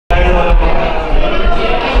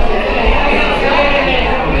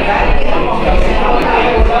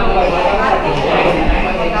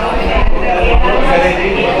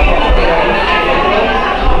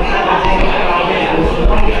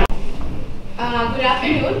Good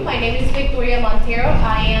afternoon. My name is Victoria Montero.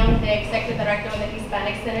 I am the Executive Director of the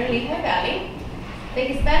Hispanic Center Lehigh Valley. The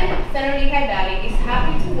Hispanic Center Lehigh Valley is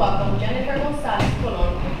happy to welcome Jennifer Gonzalez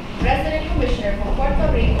Colon, Resident Commissioner for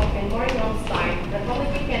Puerto Rico, and Marty Nothstein,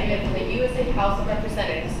 Republican candidate for the USA House of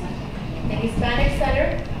Representatives. The Hispanic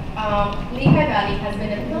Center Lehigh Valley has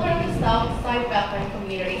been a pillar of the South Side Bethlehem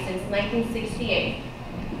community since 1968.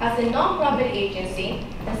 As a nonprofit agency,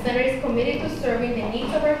 the Center is committed to serving the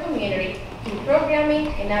needs of our community through programming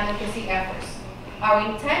and advocacy efforts. Our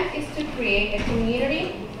intent is to create a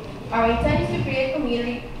community. Our intent is to create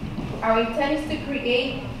community. Our intent is to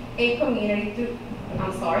create a community through.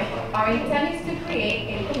 Our intent is to create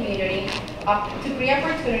a community to create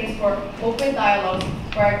opportunities for open dialogues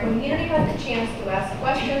where our community has the chance to ask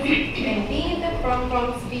questions and be in the front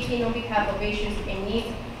row speaking on behalf of issues and needs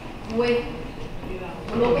with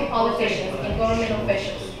local politicians and government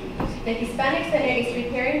officials. The Hispanic Center is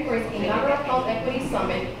preparing for its inaugural Health Equity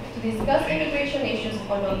Summit to discuss immigration issues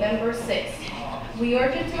on November 6th. We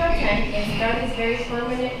urge you to attend and start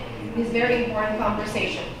this very important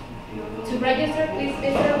conversation. To register, please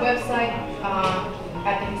visit our website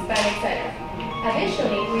at the Hispanic Center.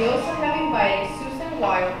 Additionally, we also have invited Susan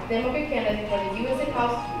Weil, Democrat candidate for the USA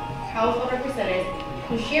House of Representatives,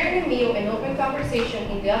 to share in a meal and open conversation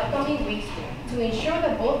in the upcoming weeks to ensure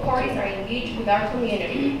that both parties are engaged with our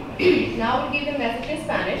community. Now we'll give the message in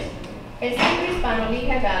Spanish. El Centro Hispano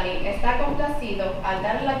Lehigh Valley está complacido al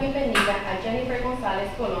dar la bienvenida a Jennifer Gonzalez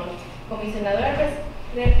Colon, comisionadora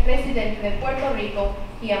presidente de Puerto Rico,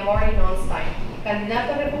 y a Marty Nothstein,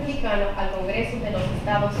 candidato republicano al Congreso de los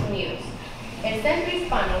Estados Unidos. El Centro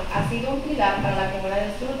Hispano ha sido un pilar para la comunidad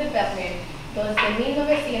del sur de Bethlehem desde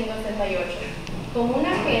 1968. Como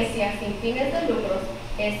una agencia sin fines de lucros,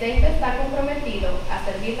 el centro está comprometido a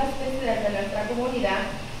servir las necesidades de nuestra comunidad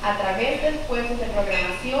a través de esfuerzos de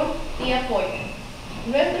programación y apoyo.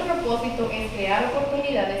 Nuestro propósito es crear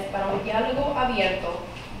oportunidades para un diálogo abierto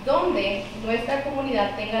donde nuestra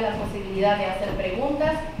comunidad tenga la posibilidad de hacer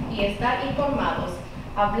preguntas y estar informados,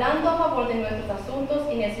 hablando a favor de nuestros asuntos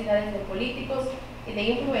y necesidades de políticos y de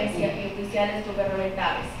influencia y oficiales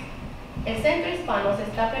gubernamentales. El Centro Hispano se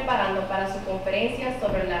está preparando para su conferencia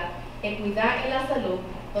sobre la equidad en la salud,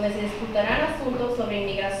 donde se discutirán asuntos sobre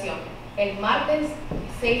inmigración, el martes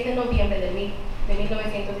 6 de noviembre de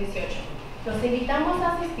 1918. Los invitamos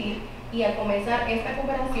a asistir y a comenzar esta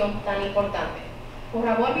conversación tan importante. Por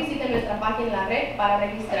favor, visite nuestra página en la red para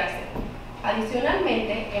registrarse.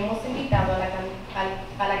 Adicionalmente, hemos invitado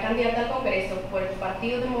a la candidata al Congreso por el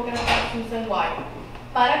Partido Demócrata, Susan Weil,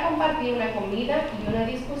 para compartir una comida y una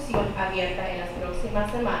discusión abierta en las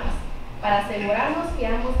próximas semanas, para asegurarnos que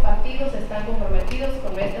ambos partidos están comprometidos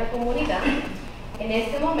con nuestra comunidad. En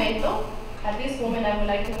este momento, at this moment, I would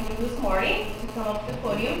like to introduce Marty to come up to the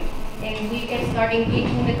podium, and we can start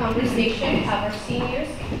engaging the conversation, have our seniors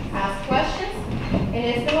ask questions. En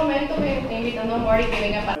este momento, me estoy invitando a Marty que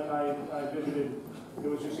venga para. I visited, it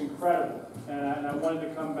was just incredible, and I wanted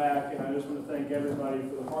to come back, and I just want to thank everybody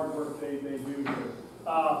for the hard work they do here.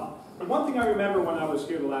 The one thing I remember when I was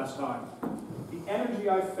here the last time, the energy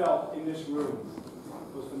I felt in this room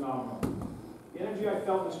was phenomenal. The energy I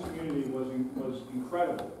felt in this community was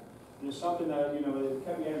incredible. And it's something that, it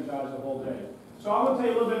kept me energized the whole day. So I'm going to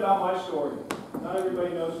tell you a little bit about my story. Not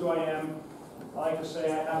everybody knows who I am. I like to say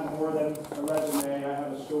I have more than a resume, I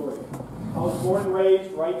have a story. I was born and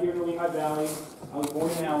raised right here in the Lehigh Valley. I was born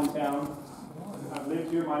in Allentown. I've lived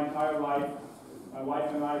here my entire life. My wife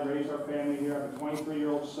and I raised our family here. I have a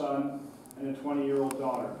 23-year-old son and a 20-year-old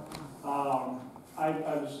daughter.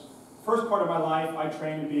 First part of my life, I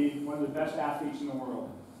trained to be one of the best athletes in the world.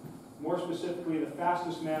 More specifically, the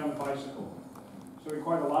fastest man on a bicycle. So it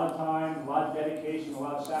required a lot of time, a lot of dedication, a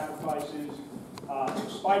lot of sacrifices.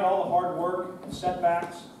 Despite all the hard work and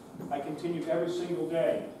setbacks, I continued every single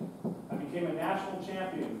day. I became a national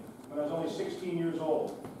champion when I was only 16 years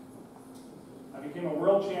old. I became a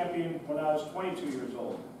world champion when I was 22 years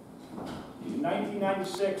old. In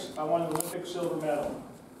 1996, I won an Olympic silver medal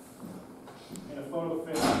in a photo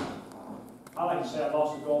finish. I like to say I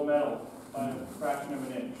lost a gold medal by a fraction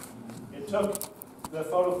of an inch. It took the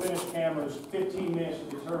photo finish cameras 15 minutes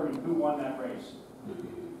to determine who won that race.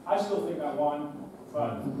 I still think I won,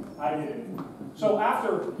 but I didn't. So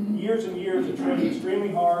after years and years of training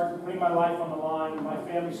extremely hard, putting my life on the line, my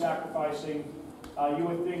family sacrificing, you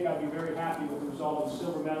would think I'd be very happy with the result of the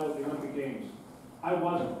silver medal at the Olympic Games. I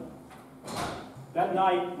wasn't. That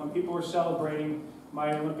night, when people were celebrating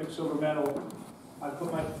my Olympic silver medal, I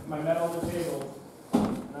put my medal on the table,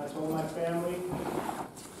 and I told my family,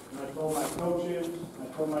 and I told my coaches, and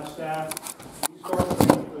I told my staff, we start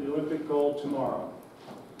training for the Olympic gold tomorrow.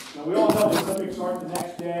 Now, we all know the Olympics aren't the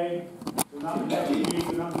next day, they're not the next week,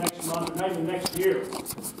 they're not the next month, they're not even the next year.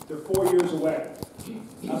 They're 4 years away.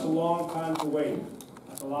 That's a long time to wait.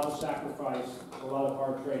 That's a lot of sacrifice, a lot of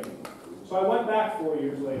hard training. So I went back 4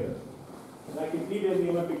 years later, and I competed in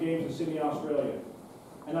the Olympic Games in Sydney, Australia.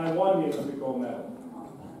 And I won the Olympic gold medal.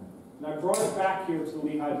 And I brought it back here to the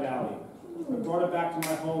Lehigh Valley. I brought it back to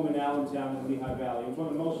my home in Allentown in the Lehigh Valley. It was one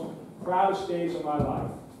of the most proudest days of my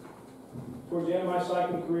life. Towards the end of my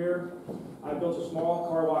cycling career, I built a small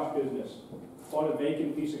car wash business, bought a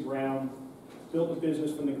vacant piece of ground, built the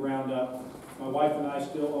business from the ground up. My wife and I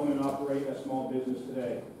still own and operate that small business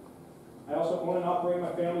today. I also own and operate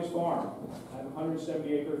my family's farm. I have a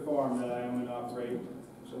 170-acre farm that I own and operate.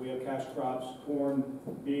 So we have cash crops, corn,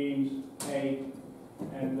 beans, hay,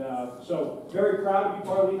 and so very proud to be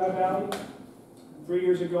part of Lehigh Valley. 3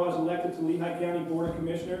 years ago, I was elected to Lehigh County Board of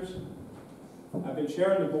Commissioners. I've been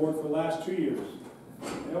chairing the board for the last 2 years.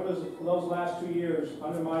 And over those last 2 years,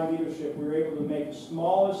 under my leadership, we were able to make the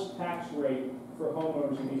smallest tax rate for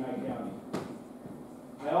homeowners in Lehigh County.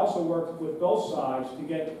 I also worked with both sides to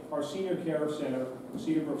get our senior care center,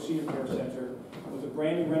 Cedarbrook Senior Care Center, with a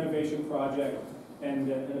brand new renovation project and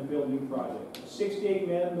a build-new project. A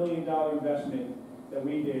 $68 million investment that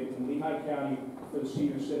we did in Lehigh County for the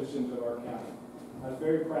senior citizens of our county. I was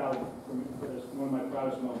very proud for this, one of my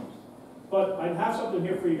proudest moments. But I have something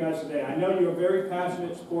here for you guys today. I know you're very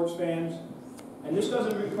passionate sports fans, and this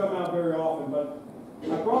doesn't really come out very often, but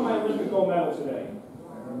I brought my Olympic gold medal today.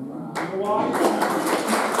 You know why?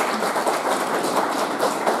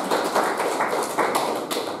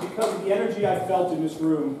 Because of the energy I felt in this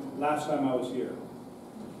room last time I was here.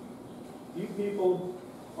 You people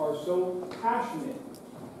are so passionate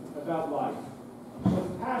about life, so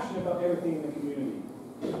passionate about everything in the community,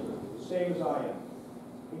 same as I am.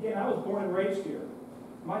 Again, I was born and raised here.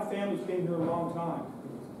 My family's been here a long time.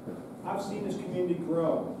 I've seen this community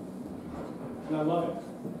grow, and I love it.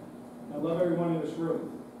 I love everyone in this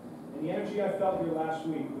room. And the energy I felt here last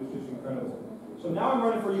week was just incredible. So now I'm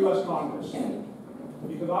running for U.S. Congress,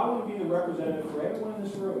 because I want to be the representative for everyone in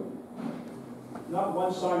this room, not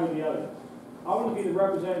one side or the other. I want to be the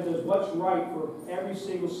representative of what's right for every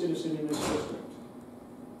single citizen in this district.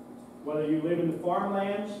 Whether you live in the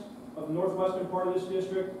farmlands of the northwestern part of this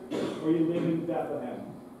district, or you live in Bethlehem,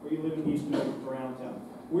 or you live in East around town.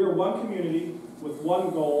 We are one community with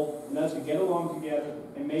one goal, and that's to get along together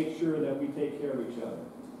and make sure that we take care of each other.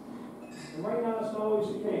 And right now, that's not always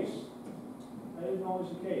the case. That isn't always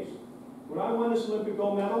the case. When I won this Olympic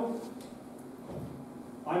gold medal,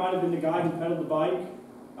 I might have been the guy who pedaled the bike.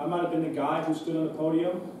 I might have been the guy who stood on the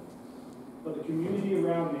podium. But the community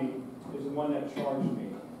around me is the one that charged me.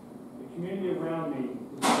 The community around me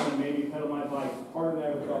is the one that made me pedal my bike harder than I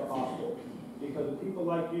ever thought possible. Because of people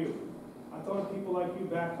like you. I thought of people like you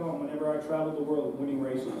back home whenever I traveled the world winning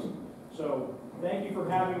races. So, thank you for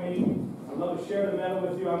having me. I'd love to share the medal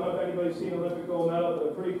with you. I don't know if anybody's seen Olympic gold medal, but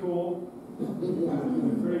they're pretty cool.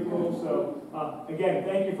 They're pretty cool. So, again,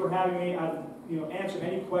 thank you for having me. I'll answer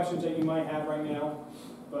any questions that you might have right now.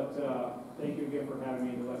 But thank you again for having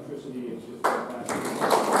me. The electricity is just fantastic.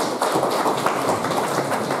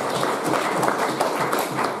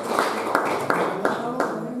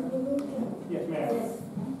 Yes, ma'am.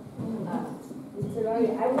 Mr.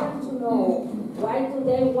 Lawyer, I want to know, why do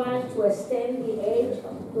they want to extend the age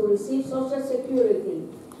to receive Social Security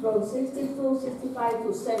from 62, 65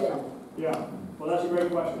 to 70? Yeah, well, that's a great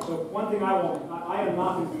question. So one thing I am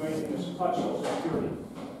not going to do anything to touch Social Security.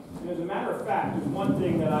 And as a matter of fact, there's one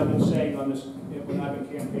thing that I've been saying on this when I've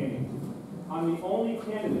been campaigning. I'm the only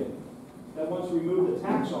candidate that wants to remove the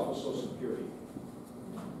tax off of Social Security.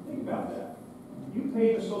 Think about that. You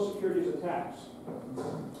pay the Social Security as a tax.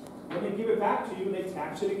 When they give it back to you, they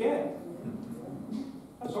tax it again.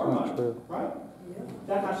 That's our money, right?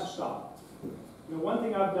 That has to stop. One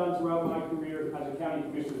thing I've done throughout my career as a county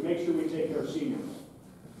commissioner is make sure we take care of seniors.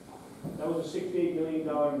 That was a $68 million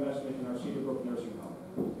investment in our Cedarbrook nursing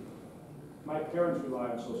home. My parents rely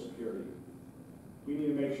on Social Security. We need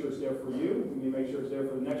to make sure it's there for you. We need to make sure it's there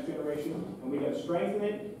for the next generation. And we got to strengthen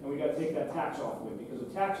it, and we got to take that tax off of it, because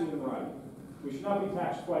the tax isn't right. We should not be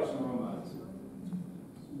taxed twice in our own money.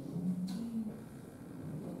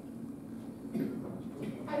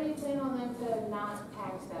 How do you plan on them to not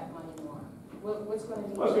tax that money more? What's going to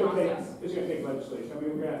be the process? It's going to take legislation. I mean,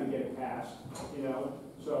 we're going to have to get it passed,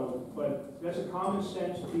 So, but that's a common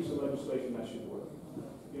sense piece of legislation that should work.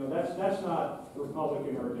 That's not a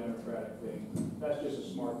Republican or a Democratic thing. That's just a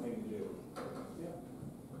smart thing to do. Yeah.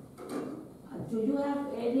 Do you have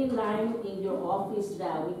any line in your office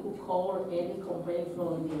that we could call any complaint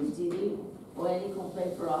from the city or any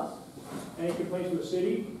complaint for us? Any complaints from the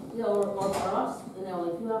city? or for us, if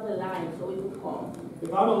you have a line, so we could call.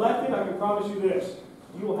 If I'm elected, I can promise you this,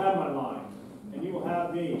 you will have my line, and you will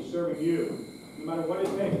have me serving you, no matter what it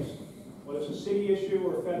takes, whether it's a city issue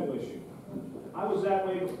or a federal issue. I was that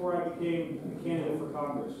way before I became a candidate for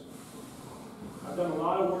Congress. I've done a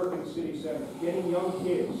lot of work in the city center, getting young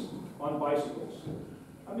kids on bicycles.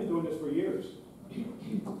 I've been doing this for years.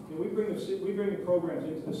 And we bring the programs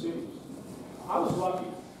into the cities. I was lucky.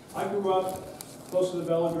 I grew up close to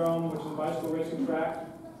the Velodrome, which is a bicycle racing track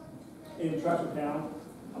in Town,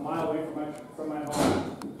 a mile away from my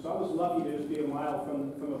home. So I was lucky to just be a mile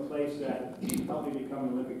from a place that helped me become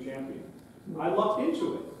an Olympic champion. I lucked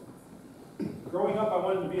into it. Growing up, I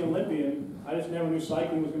wanted to be an Olympian. I just never knew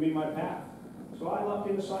cycling was going to be my path. So I lucked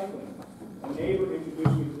into cycling. A neighbor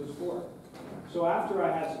introduced me to the sport. So after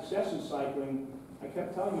I had success in cycling, I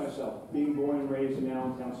kept telling myself, being born and raised in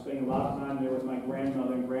Allentown, spending a lot of time there with my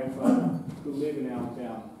grandmother and grandfather who live in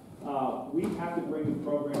Allentown, we have to bring the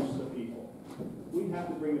programs to the people. We have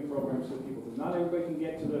to bring the programs to the people because not everybody can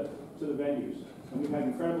get to the venues, and we've had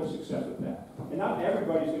incredible success with that. And not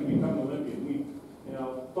everybody's going to become an Olympian,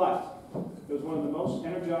 but it was one of the most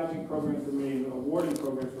energizing programs for me, rewarding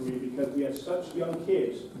programs for me, because we had such young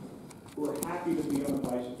kids who were happy to be on a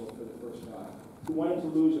bicycle for the first time, who wanted to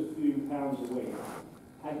lose a few pounds of weight,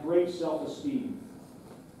 had great self-esteem,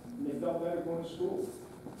 and they felt better going to school.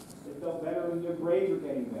 They felt better and their grades were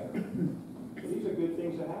getting better. So these are good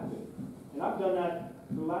things that happen. And I've done that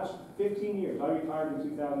for the last 15 years. I retired in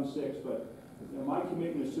 2006, but my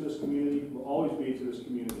commitment is to this community, will always be to this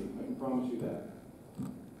community. I can promise you that.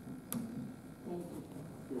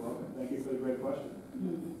 You're welcome. Thank you for the great question.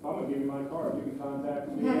 I'm going to give you my card. You can contact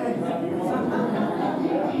me anytime you want. I'm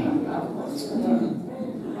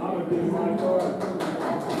going to give you my card.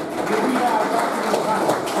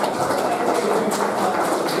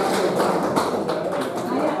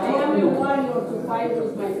 I am a warrior to fight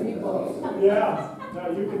with my people. Yeah. No,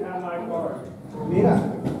 you can have my card. Mira.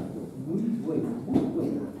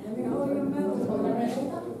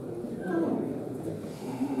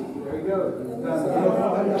 There we go.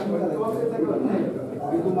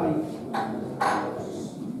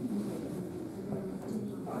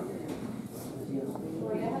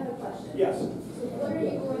 Lori, I have a question. Yes. So what are you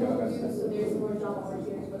going to do so there's more job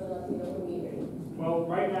opportunities for the Latino community? Well,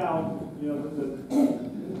 right now, there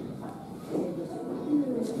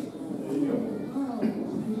you go.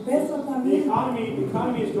 The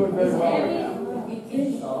economy is doing very well right now.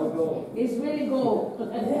 It's really gold.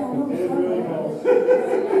 It is really cold.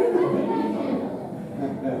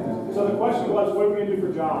 So the question was, what are we going to do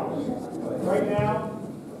for jobs? Right now,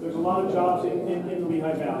 there's a lot of jobs in the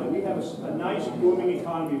Lehigh Valley. We have a nice booming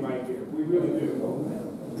economy right here. We really do.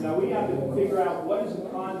 Now we have to figure out what is the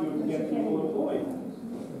conduit to get people employed.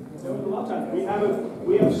 A lot of times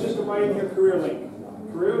we have a system right in here, CareerLink.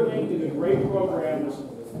 CareerLink is a great program that's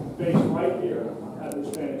based right here at the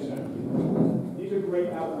Hispanic Center. These are great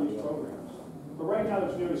outreach programs. But right now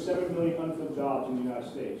there's nearly 7 million unfilled jobs in the United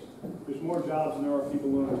States. There's more jobs than there are people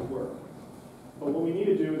willing to work. But what we need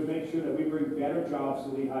to do is make sure that we bring better jobs to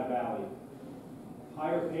Lehigh Valley,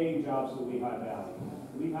 higher paying jobs to Lehigh Valley.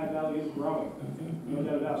 Lehigh Valley is growing, no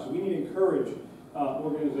doubt about it. So we need to encourage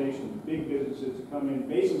organizations, big businesses to come in,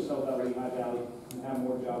 base themselves out of Lehigh Valley and have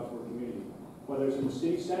more jobs for our community. Whether it's in the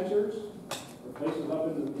city centers, or places up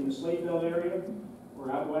in the Slateville area,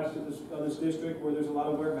 or out west of this district where there's a lot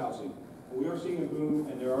of warehousing. We are seeing a boom,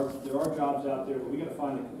 and there are jobs out there, but we got to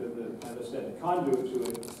find, as I said, the conduit to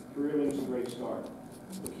it. CareerLink is a great start.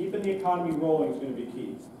 But keeping the economy rolling is going to be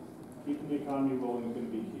key. Keeping the economy rolling is going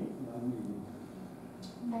to be key.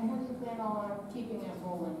 And how do you plan on keeping it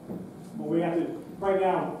rolling? Well, we have to, right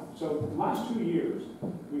now, so the last 2 years,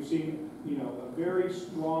 we've seen, a very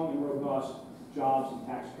strong and robust Jobs and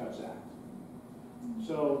Tax Cuts Act.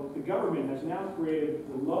 So the government has now created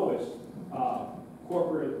the lowest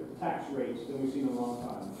corporate tax rates than we've seen in a long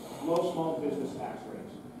time. Low small business tax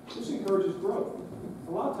rates. This encourages growth.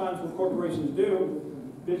 A lot of times what corporations do,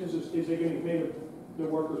 businesses, is they're going to pay their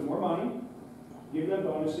workers more money, give them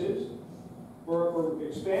bonuses, or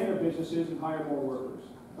expand their businesses and hire more workers.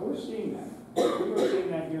 And we're seeing that. We are seeing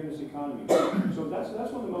that here in this economy. So that's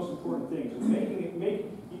one of the most important things.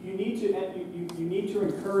 You need to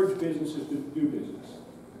encourage businesses to do business.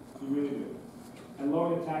 You really do. And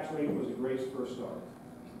lowering the tax rate was a great first start.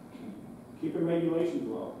 Keeping regulations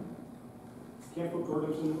low. Can't put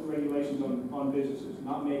burdensome regulations on businesses,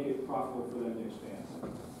 not make it profitable for them to expand.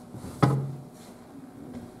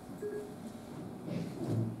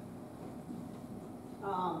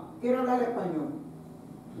 Quiero hablar español.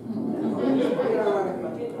 Quiero hablar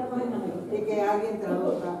español. Y que alguien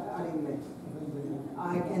traduzca al inglés.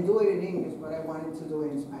 can do it in English, but I wanted to do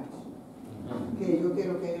it in Spanish. Que yo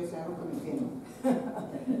quiero que ellos sean los que me entiendan.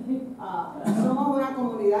 Somos una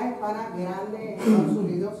comunidad hispana grande en Estados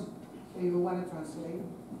Unidos. If you want to translate.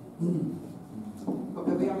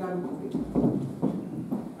 Porque voy a hablar un poquito.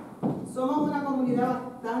 Somos una comunidad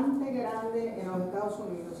bastante grande en los Estados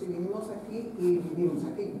Unidos y vinimos aquí y vivimos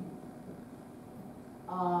aquí.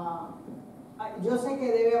 Yo sé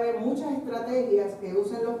que debe haber muchas estrategias que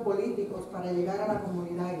usen los políticos para llegar a la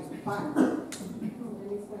comunidad hispana.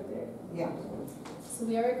 Yeah. So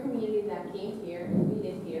we are a community that came here, and we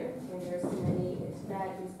live here, and there's many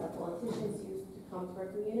strategies that politicians use to come to our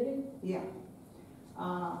community. Yeah.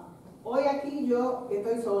 Hoy aquí yo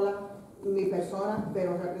estoy sola, mi persona,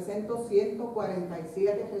 pero represento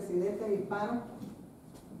 147 residentes hispanos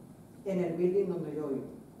en el building donde yo vivo.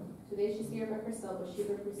 Today she's here by herself, but she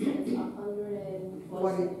represents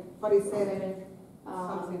 147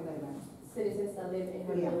 Something like that. citizens that live in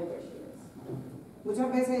her Yeah. building where she lives.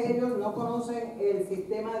 Muchas veces ellos no conocen el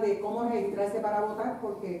sistema de cómo registrarse para votar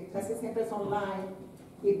porque casi siempre es online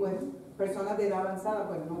y pues personas de edad avanzada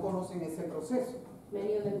pues no conocen ese proceso.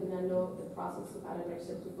 Many of them do not know the process of how to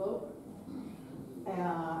register to vote.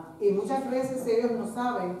 Y muchas veces ellos no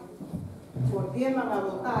saben por quién van a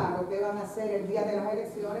votar o qué van a hacer el día de las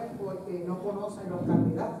elecciones porque no conocen los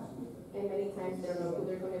candidatos. And many times they don't know who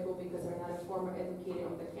they're going to vote because they're not informed or educated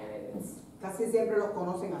on the candidates. Casi siempre los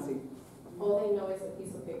conocen así. All they know is a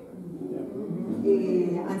piece of paper.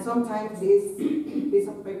 And sometimes this piece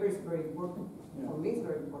of paper is very important. For me, it's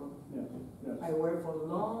very important. Yes. I worked for a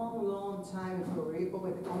long, long time in Puerto Rico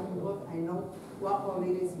with the Commonwealth. I know what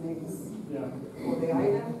politics means Yeah. for the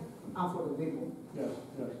island and for the people. Yes.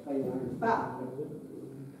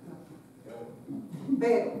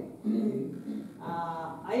 Pero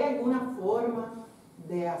 ¿hay alguna forma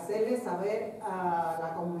de hacerle saber a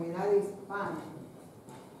la comunidad hispana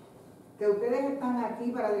que ustedes están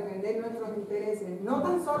aquí para defender nuestros intereses, no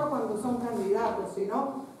tan solo cuando son candidatos,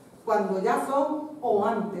 sino cuando ya son o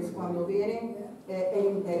antes, cuando tienen el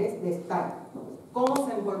interés de estar? ¿Cómo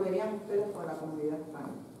se envolverían ustedes con la comunidad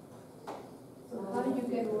hispana? So how do you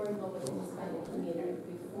get more involved with the Hispanic community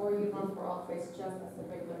before you run for office just as a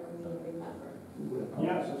regular community member?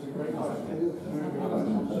 Yes, that's a great question.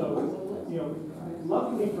 So,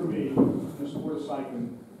 luckily for me, in the sport of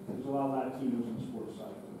cycling, there's a lot of Latinos in the sport of cycling.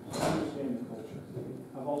 I understand the culture.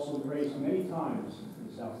 I've also raced many times in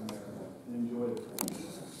South America and enjoyed it.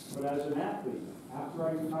 But as an athlete, after I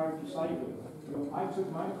retired from cycling, I took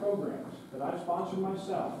my programs that I sponsored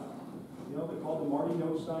myself, they're called the Marty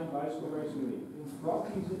Nothstein Bicycle Racing League, brought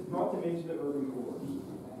them into the urban cores.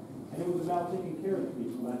 And it was about taking care of the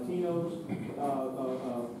people, Latinos,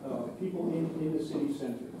 people in the city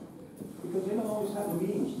center. Because they don't always have the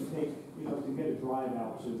means to take, to get a drive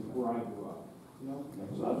out to where I grew up.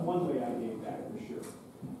 So that's one way I gave back for sure.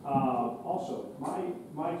 Also, my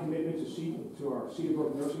commitment to our Cedar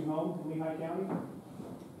Brook Nursing Home in Lehigh County,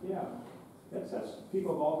 that's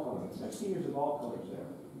people of all colors. That's seniors of all colors there.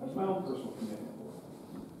 That's my own personal commitment.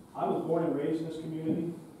 I was born and raised in this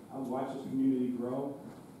community. I watched this community grow.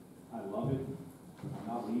 I love it. I'm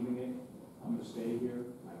not leaving it. I'm going to stay here.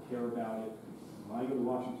 I care about it. When I go to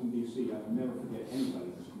Washington, D.C., I will never forget anybody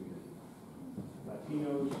in this community.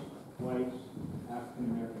 Latinos, whites, African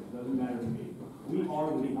Americans, doesn't matter to me. We are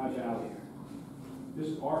the Lehigh Valley. This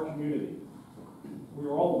is our community. We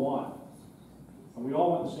are all one. And we all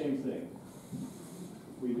want the same thing.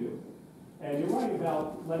 We do. And you're right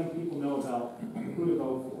about letting people know about who to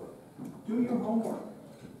vote for. Do your homework.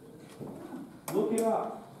 Look it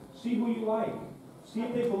up. See who you like. See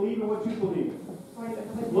if they believe in what you believe in.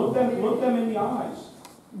 Look them in the eyes.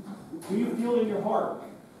 Do you feel in your heart?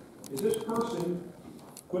 Is this person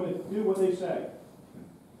going to do what they say?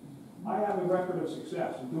 I have a record of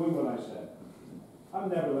success in doing what I said. I've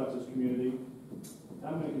never left this community.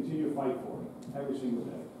 I'm going to continue to fight for it every single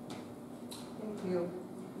day. Thank you.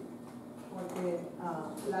 Porque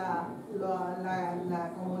la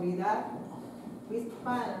comunidad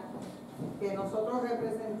hispana que nosotros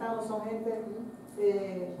representamos son gente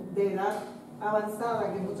de edad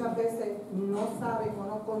avanzada que muchas veces no saben o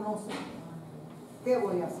no conocen qué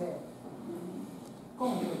voy a hacer,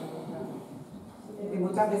 cómo voy a votar. Y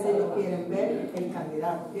muchas veces ellos quieren ver el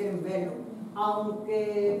candidato, quieren verlo.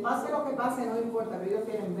 Aunque pase lo que pase, no importa, pero ellos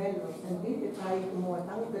quieren verlo, sentir que está ahí como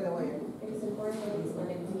están ustedes hoy. It is important for the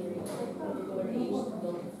Hispanic community, particular age, to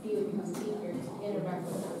feel you can be here to interact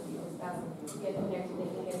with other people, get connected, they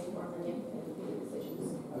can get informed and make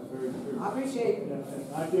decisions. That's very true. I appreciate it.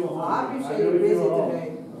 I feel hungry. I appreciate I your really visit feel home.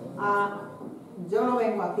 today. Yo no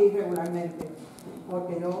vengo aquí regularmente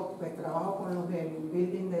porque yo pues trabajo con los del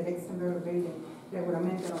building, del Luxembourg Building,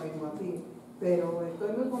 regularmente no vengo aquí. Pero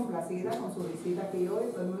estoy muy complacida con su visita aquí hoy,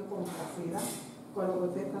 estoy muy complacida con lo que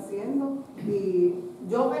usted está haciendo. Y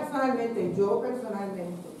yo personalmente,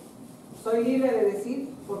 soy libre de decir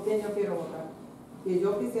por quién yo quiero votar. Y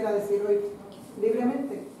yo quisiera decir hoy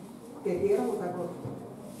libremente que quiero votar por usted.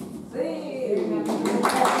 Sí.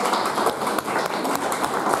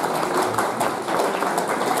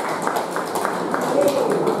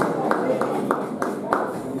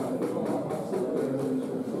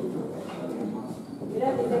 Mira,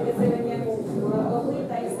 dice que se venía con una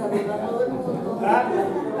cosita y saluda a todo el mundo.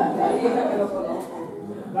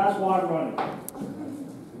 That's why I'm running.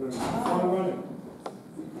 That's why I'm running.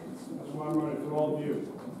 That's why I'm running for all of you.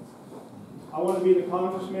 I want to be the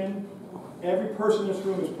congressman every person in this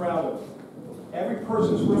room is proud of. Every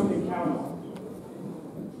person in this room can count on.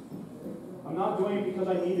 I'm not doing it because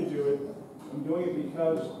I need to do it. I'm doing it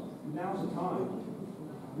because now's the time.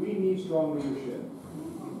 We need strong leadership.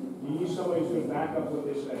 You need somebody who's going to back up what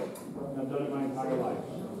they say. And I've done it my entire life.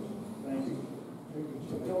 Thank you.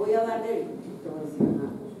 Yo voy a darle,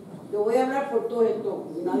 yo voy a hablar por todo esto,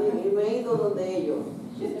 nadie me he ido donde ellos.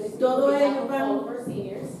 Todos ellos van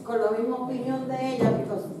con la misma opinión de ella,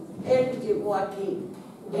 porque él llegó aquí,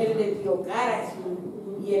 él les dio cara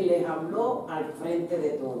y él les habló al frente de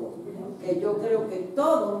todos. Que yo creo que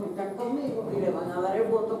todos están conmigo y le van a dar el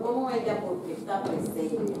voto como ella porque está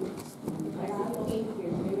presente.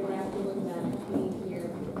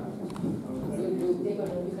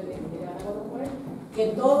 Que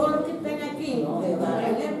todos los que estén aquí le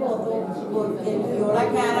darán el voto porque dio la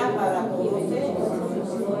cara para todos ellos.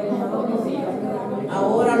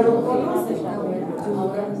 Ahora lo conocen.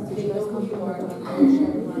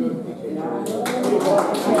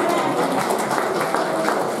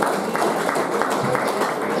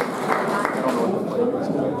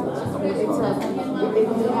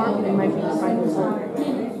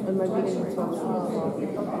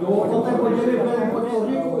 Yo voté por Jennifer en Puerto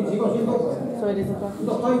Rico y sigo siendo.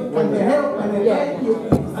 No soy pendejero, PNP y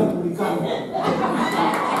republicano.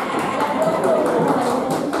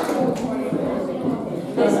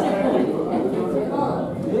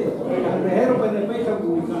 Pendejero, PNP y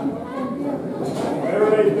republicano.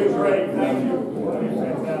 Everybody's been great. Thank you.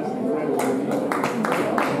 Fantastic.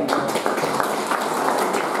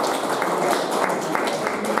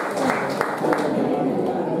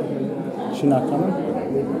 She not coming?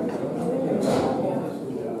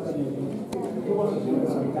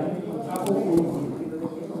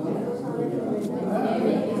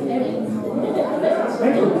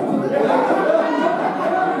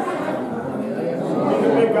 He's a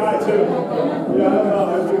big guy too. Yeah, I know.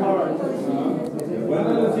 That'd be hard. Bueno,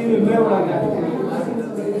 yo sí me veo la cara.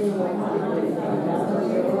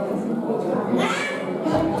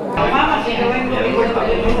 Mamá, si yo vengo a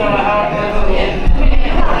trabajar bien.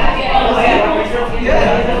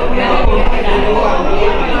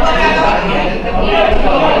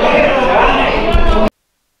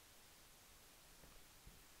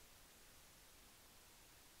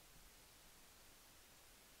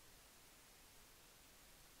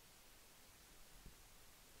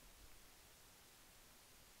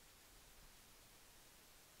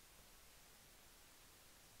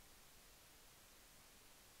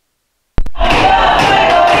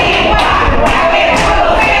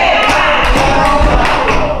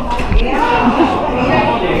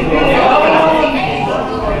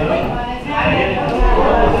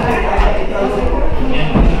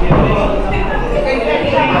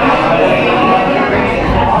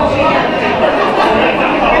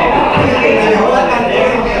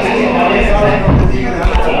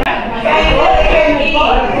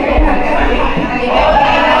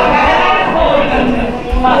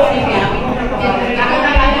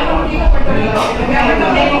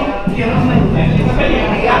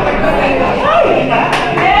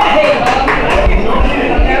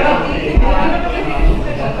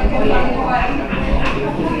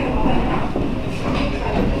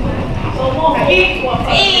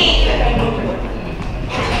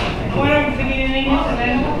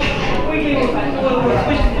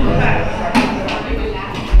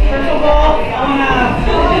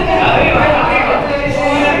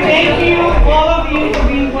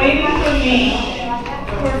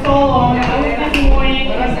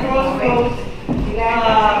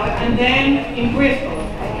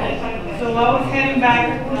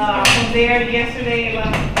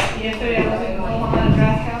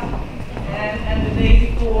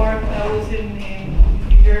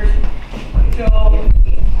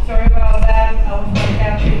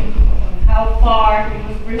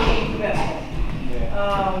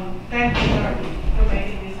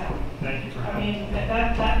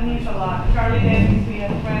 that means a lot. Charlie Davis, he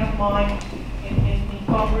is a friend of mine in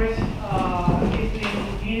Congress. He's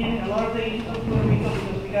been dealing a lot of the issues of Puerto Rico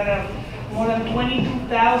because we got more than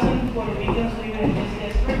 22,000 Puerto Ricans living in this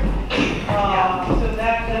district. So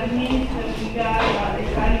that means that we got a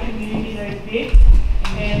Hispanic community that is big,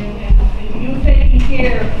 and you taking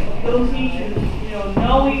care of those issues, you know,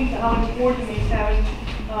 knowing how important it is having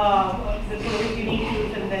the Puerto Rican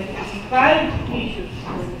issues and the Hispanic issues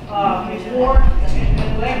before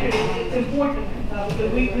an election, it's important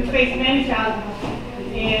because we face many challenges.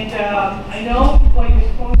 And I know what you're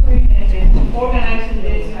sponsoring and organizing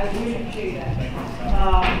this, I really appreciate that.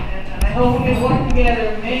 And I hope we can work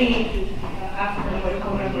together on many issues after the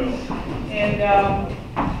program. And I'm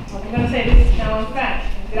going to say this now in Spanish.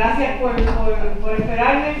 Gracias por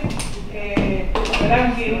esperarme.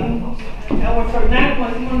 Verán que tornar, como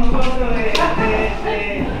decimos nosotros,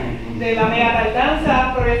 de la media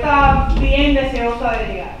tardanza, pero yo estaba bien deseosa de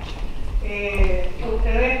llegar.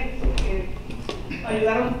 Ustedes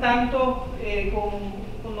ayudaron tanto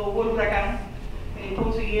cuando hubo el huracán,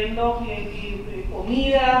 consiguiendo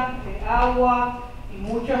comida, agua y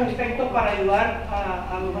muchos efectos para ayudar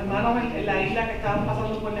a los hermanos en la isla que estaban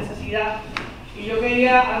pasando por necesidad. Y yo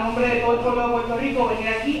quería, a nombre de todo el pueblo de Puerto Rico, venir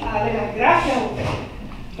aquí a darles las gracias a ustedes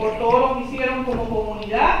por todo lo que hicieron como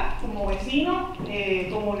comunidad, como vecinos,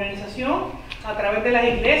 como organización, a través de las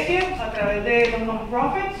iglesias, a través de los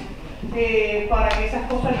non-profits, para que esas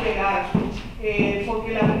cosas llegaran.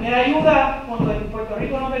 Porque la primera ayuda, cuando en Puerto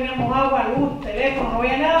Rico no teníamos agua, luz, teléfono, no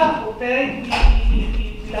había nada, ustedes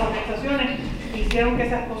y las organizaciones hicieron que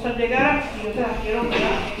esas cosas llegaran y yo se las quiero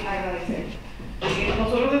agradecer.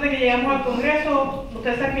 Nosotros desde que llegamos al Congreso,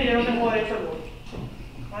 ustedes saben que yo no tengo derecho al voto.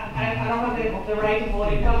 I don't have the right to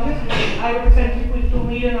vote in Congress. I represent 3.2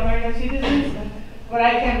 million American citizens, but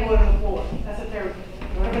I can't vote on the floor. That's a territory.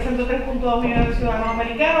 Yo represento 3.2 millones de ciudadanos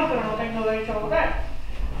americanos, pero no tengo derecho a votar.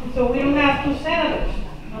 So we don't have 2 senators.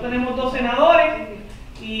 No tenemos 2 senadores,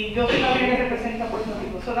 y yo soy la única que representa a Puerto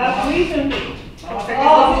Rico. So that's the reason.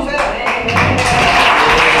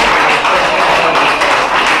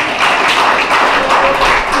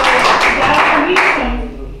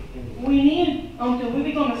 We need, until we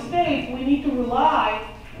become a state, we need to rely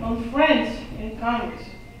on friends in Congress,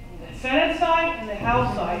 the Senate side and the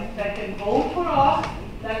House side, that can vote for us,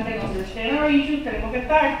 that can understand our issues. Tenemos que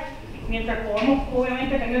estar, mientras podamos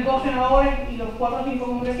obviamente tener 2 senadores y los 4 o 5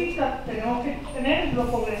 congresistas, tenemos que tener los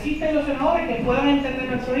congresistas y los senadores que puedan entender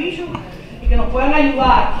nuestro issue y que nos puedan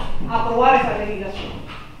ayudar a aprobar esa legislación.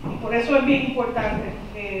 Y por eso es bien importante.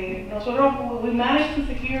 Nosotros, we managed to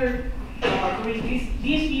secure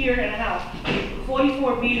this year and a half,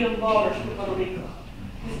 $44 billion to Puerto Rico.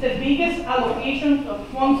 It's the biggest allocation of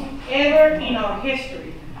funds ever in our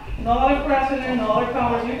history. No other president, no other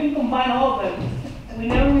Congress, you can combine all of them. We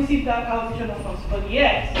never received that allocation of funds, but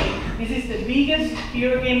yes, this is the biggest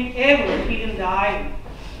hurricane ever hitting the island.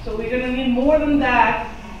 So we're going to need more than that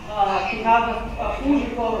to have a full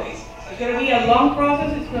recovery. It's going to be a long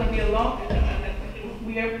process, it's going to be a long,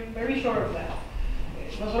 we are very sure of that.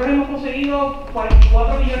 Nosotros hemos conseguido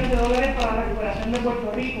 $44 millones para la recuperación de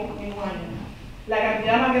Puerto Rico en un año. La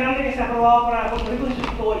cantidad más grande que se ha aprobado para Puerto Rico en su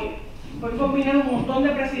historia. Por eso vinieron un montón de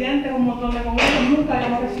presidentes, un montón de congresos, nunca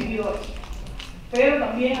habíamos recibido eso. Pero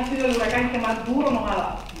también ha sido el huracán que más duro nos ha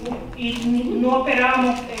dado. Y no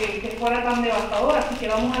esperábamos que fuera tan devastador, así que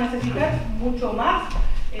vamos a necesitar mucho más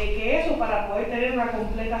que eso para poder tener una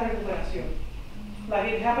completa recuperación.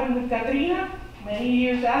 Like it happened with Katrina, many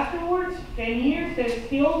years afterwards, 10 years, they're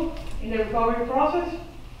still in the recovery process.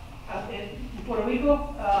 In Puerto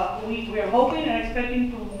Rico, we are hoping and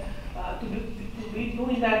expecting to be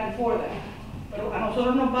doing that before that. Pero a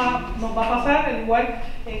nosotros nos va a pasar, al igual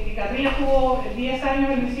que Katrina tuvo 10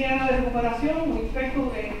 años en Luisiana de recuperación, we expect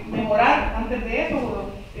to mejorar antes de eso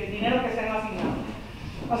el dinero que se han asignado.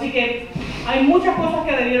 Así que hay muchas cosas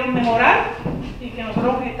que debieron mejorar y que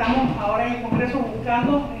nosotros estamos ahora en el Congreso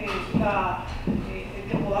buscando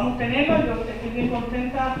que podamos tenerlo. Yo estoy bien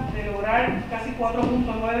contenta de lograr casi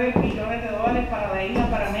 $4.9 billones para la isla,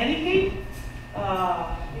 para Medicaid,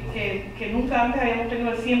 que nunca antes habíamos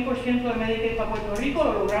tenido el 100% de Medicaid para Puerto Rico.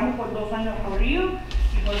 Lo logramos por 2 años corridos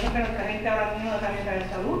y por eso es que nuestra gente ahora tiene una tarjeta de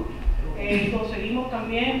salud. Conseguimos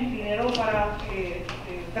también dinero para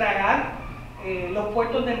tragar los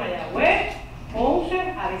puertos de Mayagüez, Ponce,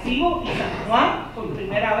 Arecibo y San Juan por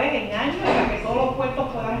primera vez en años, para que todos los puertos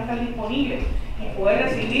puedan estar disponibles y poder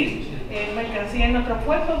recibir mercancía en nuestros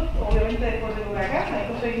puertos, obviamente después del huracán. Ahí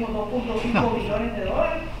conseguimos $2.5 billones,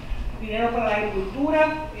 dinero para la agricultura,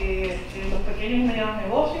 los pequeños y medianos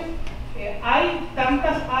negocios, Hay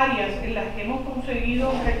tantas áreas en las que hemos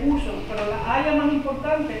conseguido recursos, pero la área más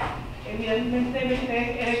importante, evidentemente, es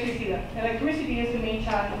electricidad. Electricity is the main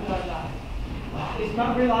challenge in our life. It's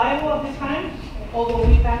not reliable at this time, although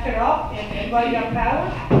we patch it up and everybody got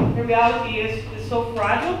power. The reality is it's so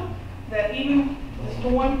fragile that even the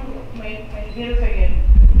storm may hit us again,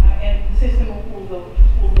 and the system will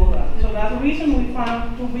go down. So that's the reason we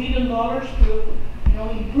found $2 billion to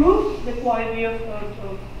improve the quality of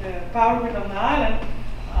power grid on the island.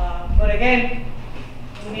 But again,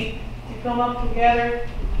 we need to come up together,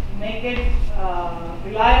 make it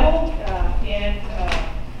reliable and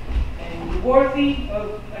worthy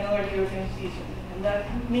of another hurricane season. And that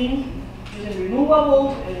means using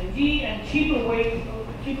renewables, LNG, and cheaper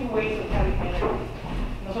ways of having energy.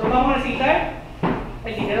 Nosotros vamos a necesitar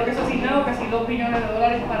el dinero que se ha asignado, casi $2 billones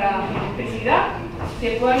para electricidad,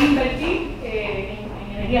 se puedan invertir en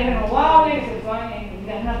energías renovables, se puedan en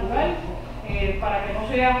gas natural, para que no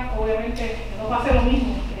sea, obviamente, no pase lo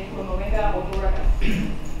mismo cuando venga otro huracán.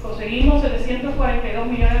 Conseguimos $742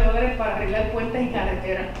 millones para arreglar puentes y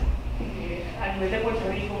carreteras a nivel de Puerto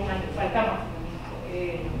Rico, falta más.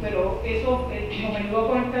 Pero eso nos ayudó a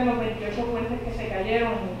conectar los 28 puentes que se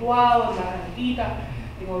cayeron en Mutuado, en La Ranquita,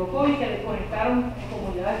 en Orocovi, que desconectaron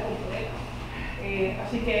comunidades completas.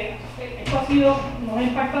 Así que esto nos ha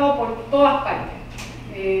impactado por todas partes.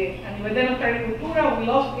 A nivel de nuestra agricultura, we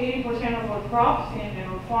lost 80% of our crops and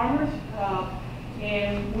our farmers,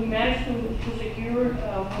 and we managed to secure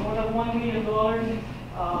more than $1 million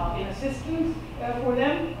in assistance for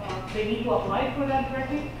them. They need to apply for that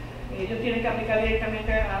directly. Ellos tienen que aplicar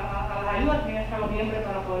directamente a las ayudas, tienen hasta noviembre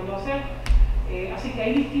para poderlo hacer. Así que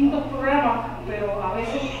hay distintos programas, pero a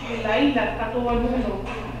veces en la isla está todo el mundo,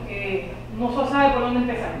 no se sabe por dónde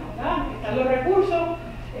empezar, ¿verdad? Están los recursos,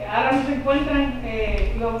 ahora no se encuentran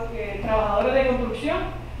los trabajadores de construcción,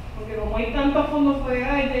 porque como hay tantos fondos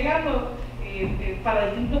federales llegando para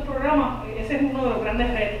distintos programas, ese es uno de los grandes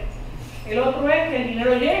retos. El otro es que el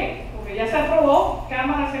dinero llegue, porque ya se aprobó,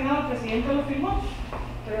 Cámara, Senado, el presidente lo firmó,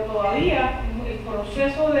 pero todavía el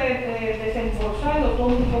proceso de desembolsarlo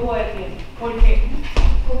toma un poco de tiempo. ¿Por qué?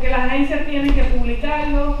 Porque las agencias tienen que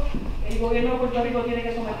publicarlo, el gobierno de Puerto Rico tiene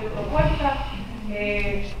que someter propuestas,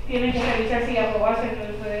 tienen que revisar si aprobarse en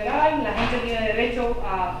el federal, la gente tiene derecho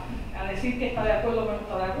a decir que está de acuerdo o no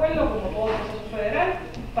está de acuerdo, como todo el proceso federal,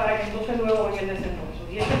 para que entonces luego venga el desembolso.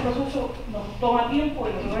 Y este proceso nos toma tiempo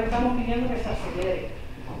y nosotros estamos pidiendo que se acelere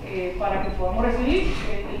para que podamos recibir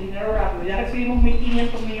el dinero rápido. Ya recibimos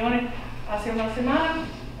 1.500 millones hace una semana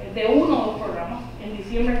de uno o dos programas. En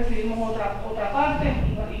diciembre recibimos otra parte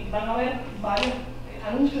y van a haber varios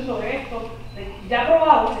anuncios sobre esto, ya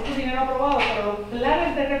aprobados, este dinero aprobado, pero los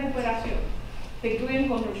planes de recuperación que incluyen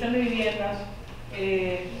construcción de viviendas,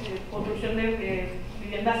 construcción de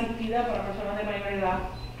vivienda asistida para personas de mayor edad,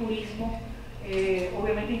 turismo,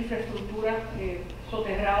 obviamente infraestructura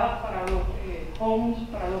soterrada para los homes,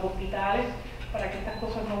 para los hospitales, para que estas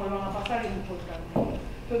cosas no vuelvan a pasar, es importante.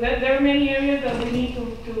 So there are many areas that we need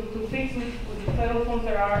to fix with the federal funds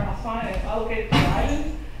that are allocated to the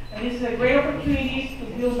island. And this is a great opportunity to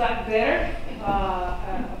build back better,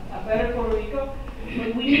 a better Puerto Rico,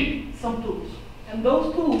 but we need some tools. And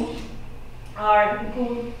those tools are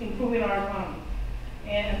improving our economy.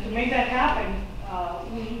 And to make that happen,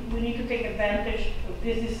 we need to take advantage of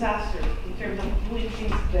this disaster in terms of doing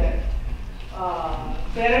things better.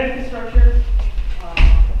 Better infrastructure,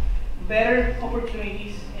 better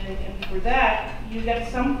opportunities, and for that, you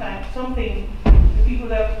get something, the people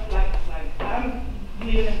that, like I'm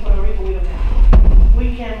living in Puerto Rico, we don't have.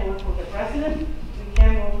 We can't vote for the president, we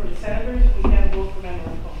can't vote for the senators, we can't vote for members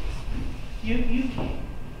of Congress. You can't.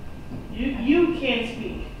 You can't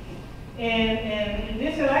speak. And in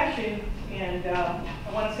this election, and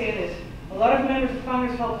I want to say this, a lot of members of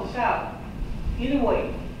Congress helped us out. Either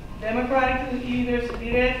way, Democratic leaders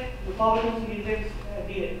did it, Republican leaders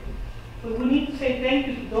did it. But we need to say thank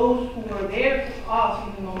you to those who were there for us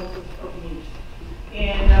in the moments of need.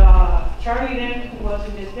 And Charlie then, who was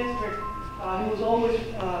in this district, he was always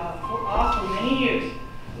for us for many years,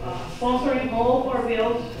 sponsoring all of our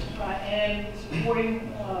bills and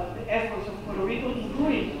supporting the efforts of Puerto Rico,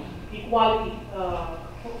 including equality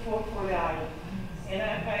for the island. And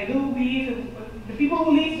I do believe that the people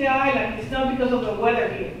who leave the island, it's not because of the weather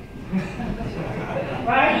here.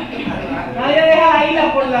 Right? Nadie deja la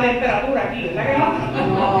isla por la temperatura aquí, ¿verdad que no?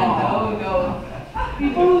 No.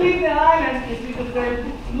 People who leave the island is because they're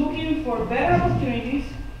looking for better opportunities,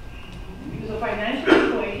 because of financial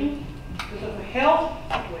situation, because of a health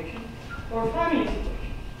situation, or family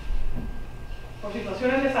situation. Por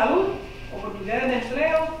situaciones de salud, oportunidades de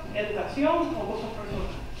empleo, educación o cosas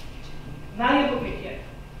personales. nadie porque quiere,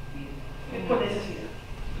 es por necesidad.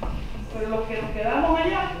 Pero los que nos quedamos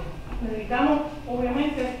allá, necesitamos,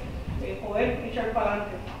 obviamente, poder echar para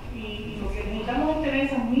adelante. Y lo que necesitamos es tener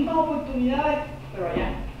esas mismas oportunidades, pero allá.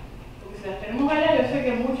 Porque si las tenemos allá, yo sé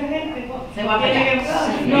que mucha gente Se va no tiene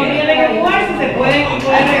allá. que jugarse, se pueden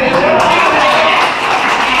regresar.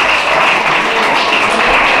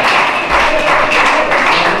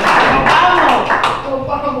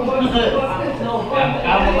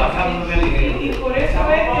 Y por eso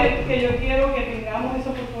es que yo quiero que tengamos esa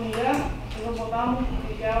oportunidad. Nosotros votamos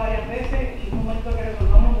ya varias veces y es un momento que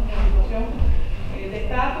resolvamos nuestra situación de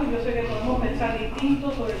estatus. Yo sé que podemos pensar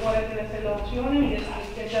distinto sobre cuáles deben ser las opciones y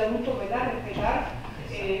es de adulto, ¿verdad?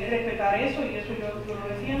 Respetar eso y eso yo lo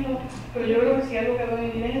defiendo. Pero yo creo que si algo quedó en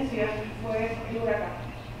evidencia fue el huracán.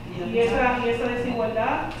 Y esa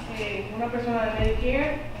desigualdad, una persona de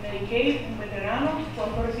Medicare, Medicaid, un veterano,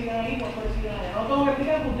 cuánto reciben ahí, cuánto reciben allá. No tengo que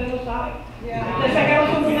explicar, usted lo sabe. Usted sacaron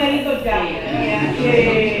sus numeritos ya.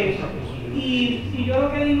 Y yo lo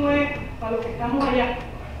que digo es, para los que estamos allá,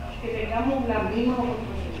 que tengamos las mismas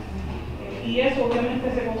oportunidades. Y eso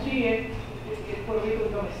obviamente se consigue por Puerto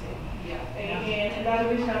Rico. And that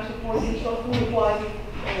reason I'm supporting social equality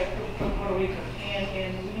for Puerto Rico. And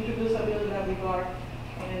we need to do something in that regard.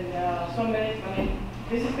 And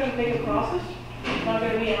this is going to take a process. It's not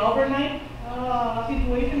going to be an overnight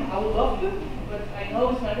situation. I would love to, but I know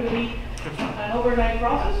it's not going to be an overnight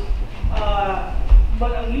process.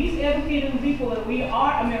 But at least educating people that we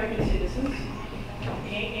are American citizens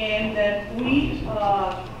and that we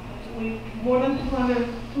more than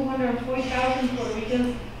 240,000 Puerto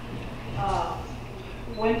Ricans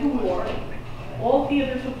went to war, all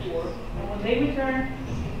theaters of war, and when they returned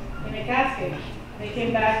in a casket, they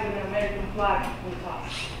came back with an American flag on top.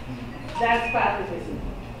 That's patriotism.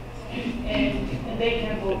 And they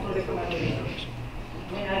can vote for the commemoration.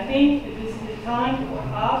 And I think this is the time for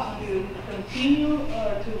us to continue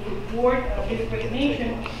to support this great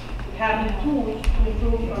nation, having tools to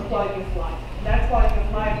improve our quality of life. And that quality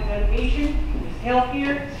of life is education, is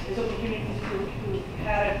healthcare, is opportunities to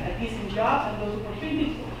have a decent job, and those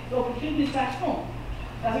opportunities back home.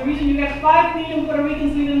 That's the reason you got 5 million Puerto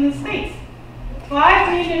Ricans living in the States. 5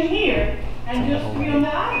 million here, and just 3 on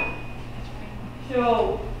the island.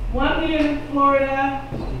 So 1 million in Florida,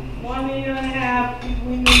 1.5 million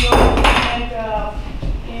between New York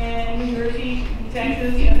and New Jersey,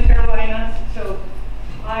 Texas, and the Carolinas. So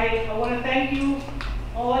I want to thank you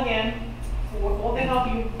all again for all the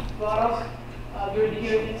help you brought us during the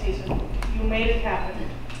hurricane season. You made it happen.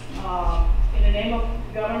 In the name of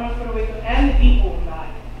Governor Puerto Rico and the people of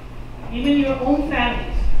Lehigh, even your own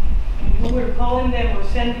families, you were calling them or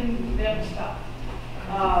sending them stuff.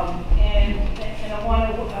 And I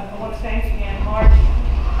want to thank again Marty,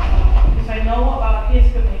 because I know about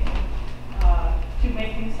his commitment to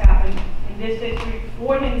make things happen in this district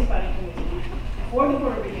for the Hispanic community, for the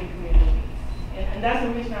Puerto Rican community, and that's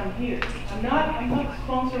the reason I'm here. I'm not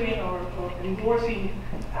sponsoring or endorsing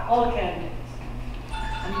all candidates.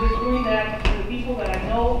 I'm just doing that for the people that I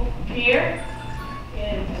know care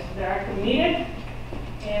and that are committed,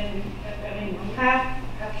 and I mean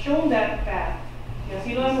have shown that path. Y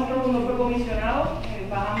así lo demostró cuando fue comisionado,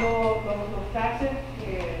 bajando los taxes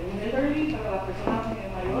un elderly para las personas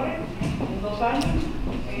mayores en 2 años.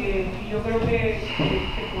 Y yo creo que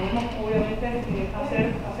podemos obviamente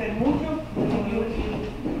hacer mucho.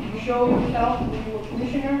 You show yourself when you were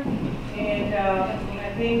commissioner, and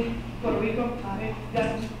I think Puerto Rico got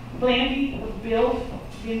plenty of bills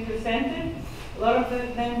being presented. A lot of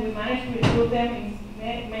them we managed to include them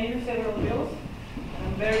in major several bills.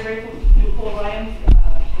 I'm very grateful to Paul Ryan to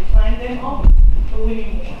sign them all, but we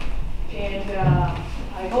need more. And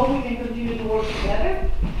I hope we can continue to work together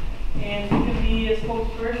and we can be a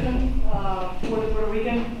spokesperson for the Puerto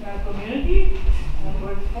Rican community and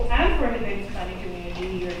for the Hispanic community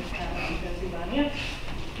here in Pennsylvania.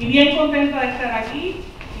 Y bien contenta de estar aquí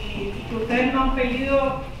y que ustedes no han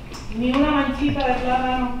pedido ni una manchita de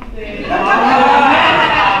plátano de...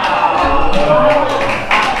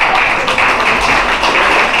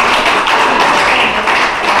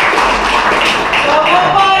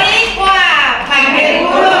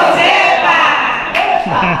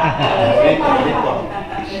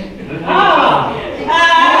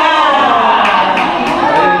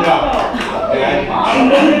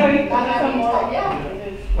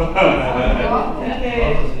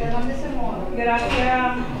 Gracias.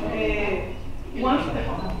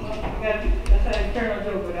 That's an internal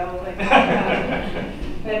joke, but I was like,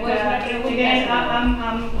 but again,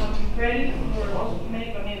 I'm ready for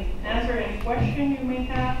answer any question you may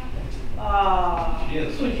have.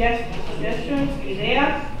 Suggestions,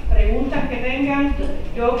 ideas, preguntas que tengan.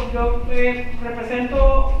 Yo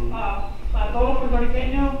represento a todos los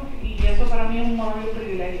puertorriqueños y eso para mí es un honor y un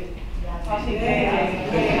privilegio. Así que,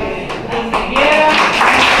 donde quiera.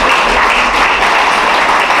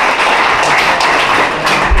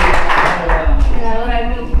 Senadora,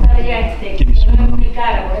 me gustaría que usted me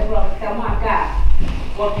explicara, por ejemplo, que estamos acá,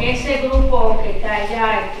 porque ese grupo que está allá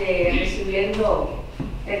recibiendo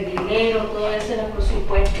el dinero, todo ese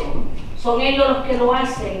presupuesto, son ellos los que lo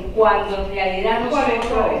hacen cuando en realidad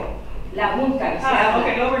nosotros, la Junta,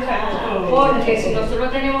 porque si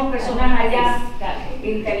nosotros tenemos personas allá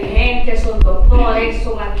inteligentes, son doctores,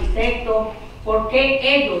 son arquitectos, ¿por qué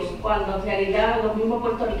ellos cuando en realidad los mismos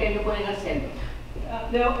puertorriqueños pueden hacerlo?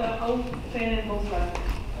 I'll say it in both sides.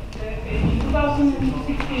 In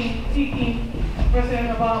 2016,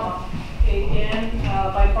 President Obama and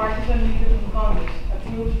bipartisan leaders in Congress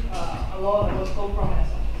approved a law that was called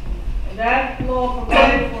PROMESA. And that law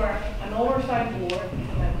provided for an oversight board of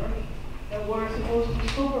members that were supposed to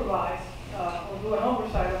supervise or do an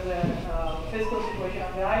oversight of the fiscal situation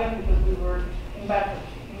on the island because we were in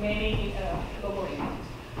bankruptcy in many local agencies.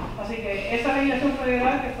 Así que esa legislación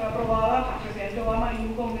federal que fue aprobada por el presidente Obama y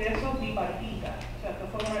un congreso bipartita, o sea que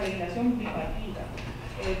fue una legislación bipartita,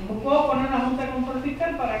 buscó poner una junta de control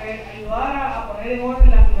fiscal para que ayudara a poner en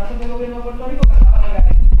orden las finanzas del gobierno de Puerto Rico que estaban al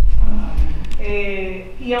garete.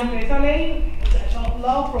 Y aunque esa ley, the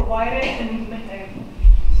law provided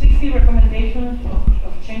 60 recommendations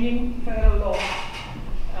of changing federal law,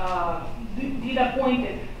 did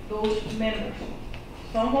appointed those members.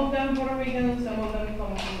 Some of them Puerto Ricans, some of them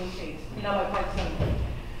come from the States, in a bipartisan way.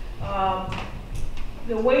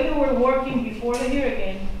 The way they were working before the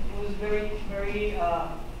hurricane was very,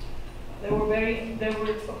 they were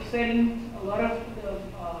upsetting a lot of the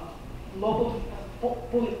local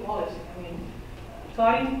public policy. I mean,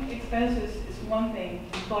 cutting expenses is one thing,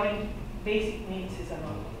 and cutting basic needs is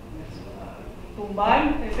another.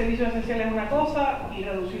 Tumbar el servicio esencial es una cosa y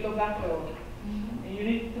reducir los gastos es otra. You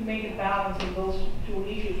need to make a balance of those two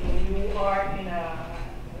issues when you are in a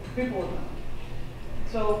crippled.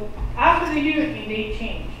 So after the hurricane, they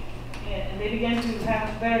changed, and they began to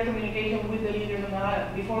have better communication with the leaders on the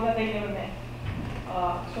island. Before that, they never met.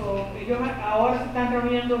 So ellos ahora se están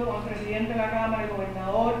reuniendo con el presidente de la Cámara, el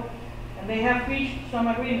gobernador, and they have reached some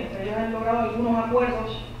agreements. Ellos han logrado algunos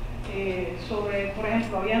acuerdos sobre, por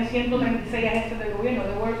ejemplo, habían 136 agentes del gobierno.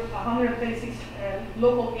 There were 136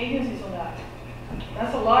 local agencies on that.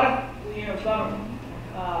 That's a lot of government.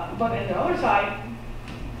 But on the other side,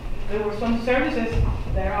 there were some services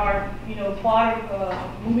that are part of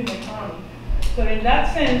moving the economy. So in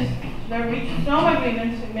that sense, they reached some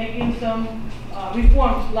agreements in making some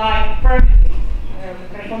reforms like permitting,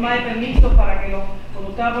 reforma de permisos para que cuando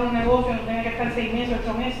usted va por un negocio no tenga que estar 6 meses,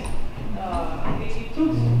 8 meses. It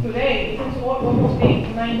took today, it took almost 8 to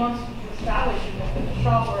 9 months to establish a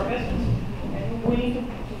shop or a business, and we need to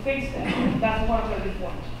fix that. That's one of the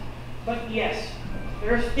reforms. But yes,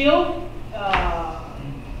 there are still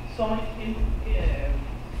some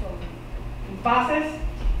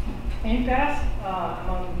impasse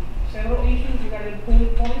on several issues regarding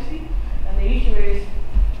public policy, and the issue is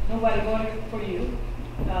nobody voted for you,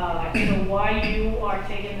 so why you are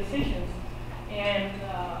taking decisions. And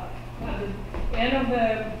at the end of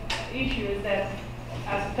the issue is that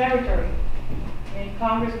as a territory, and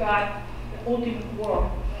Congress got the ultimate word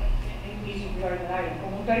in issues regarding the island.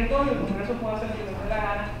 Como un territorio, el Congreso puede hacer lo que le dé la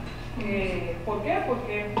gana. ¿Por qué?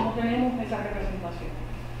 Porque no tenemos esa representación.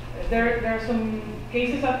 There are some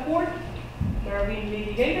cases at court that are being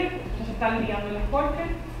litigated, se está litigando en las cortes,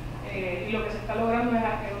 y lo que se está logrando es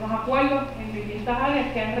unos acuerdos en distintas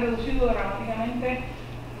áreas que han reducido dramáticamente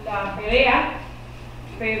la pelea,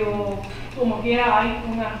 pero como quiera hay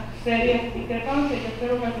una serie discrepancia y yo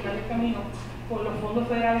espero que al final del camino, por los fondos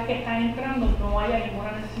federales que están entrando, no haya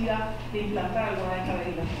ninguna necesidad de implantar alguna de estas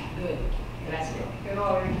legislaciones. Gracias. Pero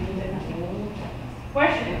a ver,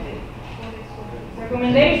 questions?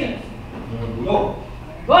 Recommendations? No.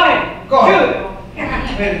 Go ahead. Go ahead. Shoot.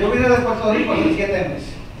 Mire, yo vine de Puerto Rico hace 7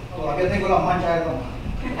 meses. Todavía tengo las manchas de tomar.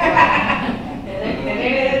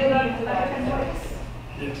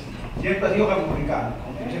 Siempre he sido republicano.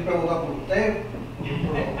 Siempre he votado por usted,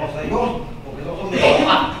 por José John, porque esos son mis hijos.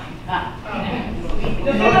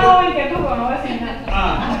 Yo soy más joven que tú, pero no voy a decir nada.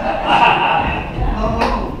 No.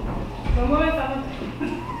 ¿Cómo estamos?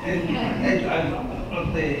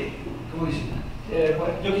 ¿Cómo dice?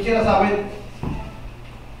 Yo quisiera saber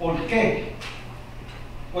por qué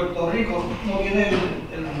Puerto Rico no tiene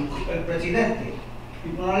el presidente y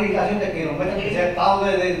una legislación de que nos metan en ese estado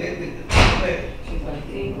de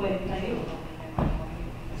 51.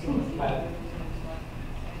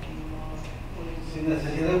 sin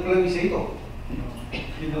necesidad de un plebiscito.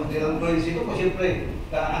 Sin necesidad de un plebiscito, pues siempre,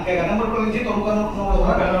 aunque ganemos el plebiscito, nunca nos lo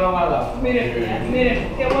ganamos. Mire,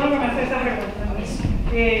 qué bueno que me hace esa pregunta.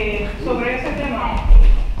 Sobre ese tema,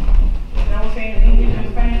 I was saying in English and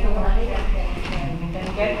Spanish, so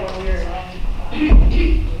can get what we're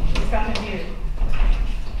discussing here.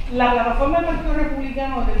 La plataforma del Partido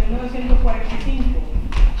Republicano de 1945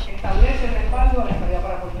 establece el respaldo a la estadía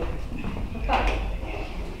para Puerto Rico. Eso está bien.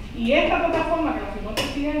 Y esta plataforma que la firmó el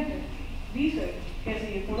presidente dice que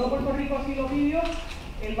si el pueblo de Puerto Rico así lo pidió,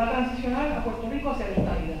 él va a transicionar a Puerto Rico hacia la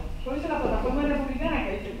estadidad. Eso dice la plataforma republicana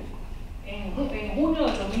que él firmó en junio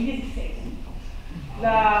del 2016. O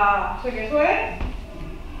sea que eso es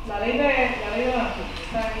la ley de la nación.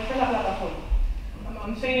 Esa es la plataforma.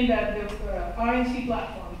 I'm saying that the RNC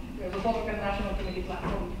platform, the Republican National Committee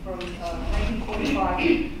platform from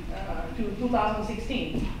 1945 to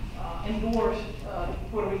 2016, endorsed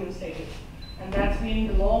Puerto Rican status. And that's been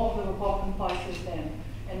the law of the Republican Party since then.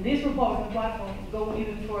 And this Republican platform goes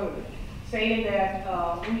even further, saying that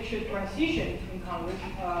we should transition in Congress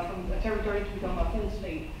from a territory to become a full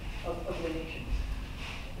state of the nation.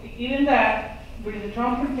 Even that, during the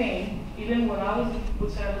Trump campaign, even when I was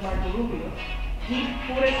with Senator Marty Rubio, he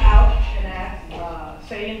put it out an act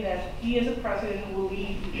saying that he as a president will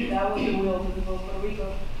lead, that was the will of the people of Puerto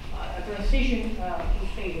Rico, a transition to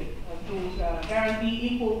statehood, to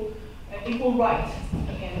guarantee equal rights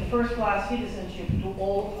and first-class citizenship to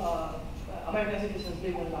all American citizens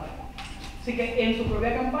living in Lehigh. Así que en su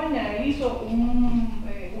propia campaña él hizo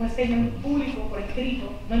un statement público por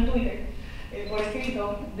escrito, no en Twitter, por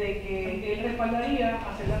escrito, de que él respaldaría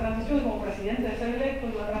hacer la transición como presidente de ser electo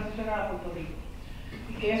y va a transicionar a Puerto Rico.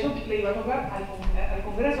 Y que eso le iba a tocar al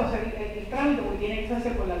Congreso hacer el trámite porque tiene que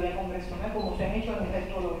hacerse por la vía congresional como se han hecho en el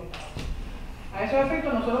resto de los estados. A esos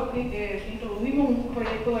efectos nosotros introdujimos un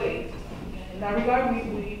proyecto de ley. In that regard, we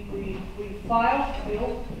filed a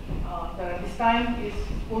bill that at this time is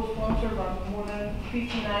co-sponsored by more than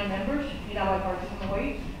 59 members in a bipartisan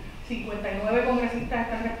way. 59 congresistas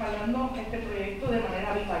están respaldando este proyecto de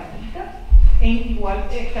manera bipartita en igual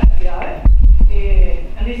cantidades.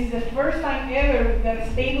 And this is the first time ever that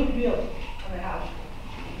a statehood bill on the House.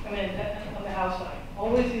 I mean, on the House side.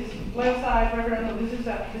 Always is left side referendum. This is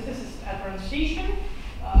a transition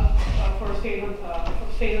for statehood.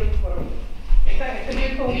 Este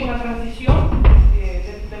proyecto es una transición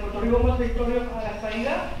de Puerto Rico como territorio a la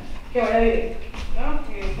estadidad que vaya directo, ¿no?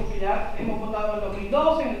 Porque ya hemos votado en el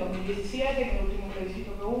 2012, en el 2017, en el último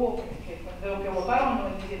plebiscito que hubo, de los que votaron,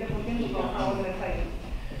 el 97% estaban a favor de la estadidad.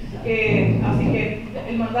 Así que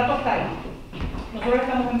el mandato está ahí. Nosotros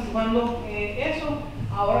estamos empujando eso.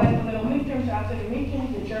 Ahora, después de los midterms, after the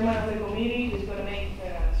midterms, the chairman of the committee is going to make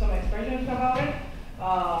some expressions about it.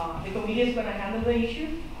 The committee is going to handle the issue.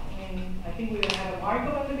 I think we're going to have a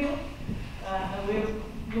markup of the bill. And we're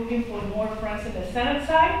looking for more friends in the Senate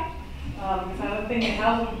side. Because I don't think the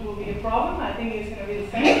House will be a problem. I think it's going to be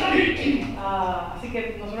the Senate side. Así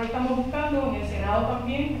que nosotros estamos buscando en el Senado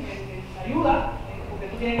también ayuda, porque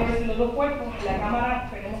esto tiene que verse los dos cuerpos. En la Cámara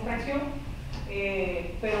tenemos tracción,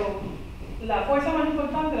 pero la fuerza más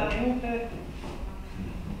importante la tienen ustedes.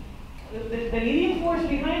 The leading force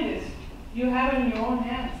behind this, you have it in your own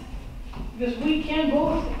hands. Because we can't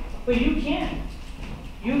vote, but you can.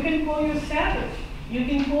 You can call your senators. You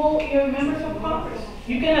can call your members of Congress.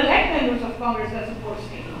 You can elect members of Congress that support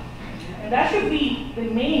state. And that should be the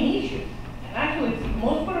main issue. And actually,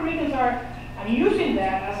 most Puerto Ricans are using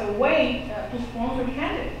that as a way to sponsor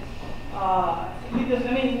candidates. Because,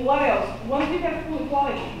 I mean, what else? Once you get full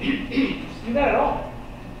equality, you got it all.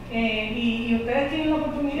 Y ustedes tienen la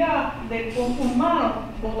oportunidad de, con sus manos,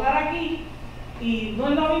 votar aquí. Y no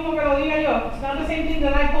es lo mismo que lo diga yo. It's not the same thing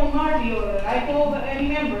that I told Marty or that I told any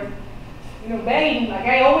member. You know, begging like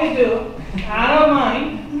I always do. I don't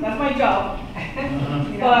mind. That's my job.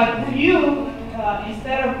 But you,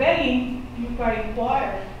 instead of begging, you can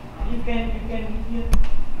inquire. You pueden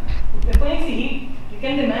exigir. You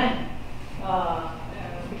can demand.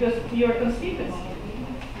 Because your constituents.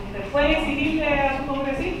 Ustedes pueden exigirle a su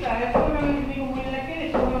congresista, esto es lo que mi comunidad quiere,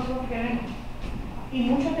 esto es lo que nosotros queremos. Y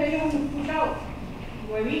muchos de ellos han escuchado.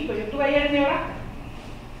 Lo he visto. Yo estuve ayer en Nebraska.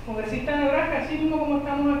 Congresista de Nebraska, así mismo como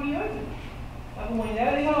estamos aquí hoy. La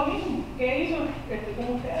comunidad le dijo lo mismo. ¿Qué hizo? Estoy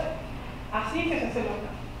con ustedes. Así que se hace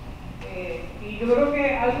acá. Y yo creo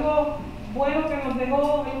que algo bueno que nos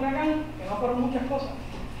dejó el huracán, que no fueron muchas cosas,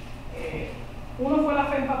 uno fue la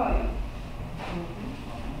fe en Papá Dios.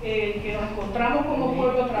 Que nos encontramos como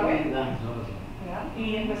pueblo otra vez.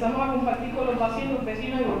 Y empezamos a compartir con los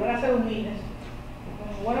vecinos y volver a ser humildes.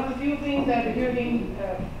 One of the few things that the hurricane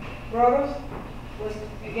brought us was,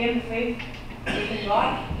 again, faith faith in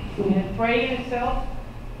God, and praying itself,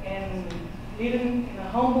 and living in a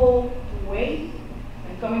humble way,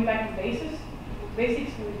 and coming back to basics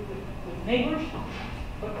with neighbors.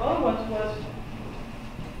 But other ones was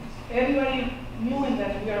everybody knowing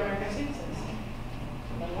that we are American citizens,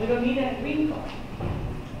 and we don't need a green card.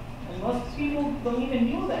 And most people don't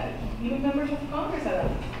even know that, even members of Congress are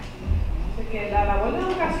that. Así que la labor de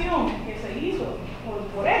educación que se hizo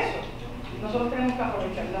por eso, nosotros tenemos que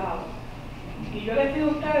aprovecharla ahora. Y yo les pido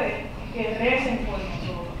a ustedes que recen por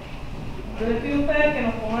nosotros. Yo les pido a ustedes que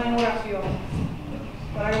nos pongan en oración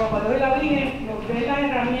para que Papá Dios y la Virgen nos dé las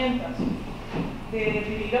herramientas de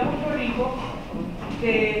vivir a Puerto Rico,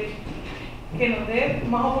 que nos dé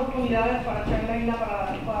más oportunidades para echar la isla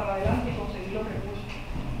para adelante y conseguir los recursos.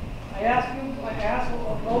 I ask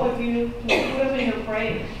all of you to put us in your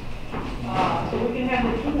prayers so we can have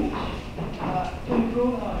the tools to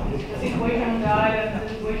improve the situation on the island, the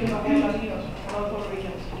situation of the Latinos and all Puerto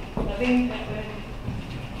Ricans. I think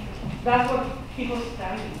that's what keeps us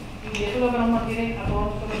standing. Y eso es lo que nos mantiene a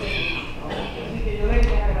todos nosotros. Así que yo les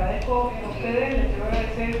agradezco a ustedes, les quiero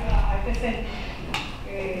agradecer a este centro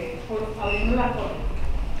por abrirnos las puertas,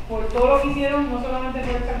 por todo lo que hicieron, no solamente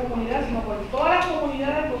por esta comunidad, sino por todas las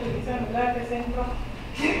comunidades que utilizan este centro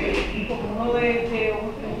como uno de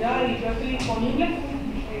oportunidad, y yo estoy disponible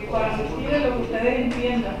para asistir en lo que ustedes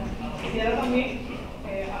entiendan. Quisiera también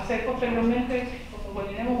hacer posteriormente, como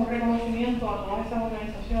tenemos un reconocimiento a todas estas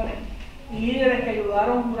organizaciones y líderes que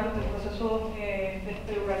ayudaron durante el proceso de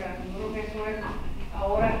este huracán. Yo creo que eso es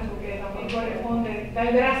ahora lo que también corresponde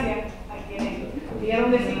dar gracias a quienes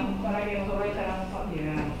dieron de sí para que nosotros estaremos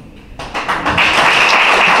partiendo.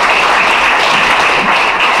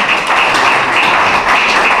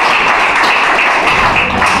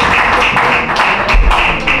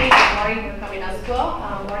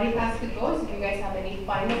 Marty has to go, so if you guys have any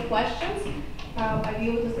final questions, are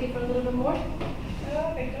you able to stay for a little bit more?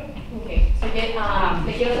 Okay, so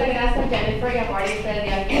le quiero dar gracias a Jennifer y a Marty por el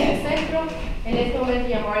día aquí en el centro. En este momento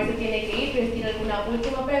ya Marty se tiene que ir, pero si tiene alguna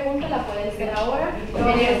última pregunta la pueden hacer ahora.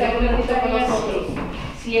 Tiene que estar un ratito con nosotros.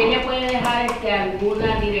 Si ella puede dejar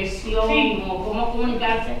alguna dirección o cómo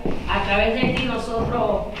comunicarse, a través de ti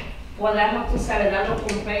nosotros podamos, tú sabes, dar los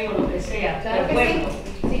consejos o lo que sea. Claro que sí.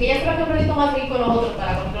 Así que ya se va a quedar un ratito más aquí con nosotros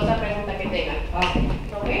para contestar otra pregunta que tengan.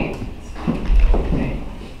 ¿Ok?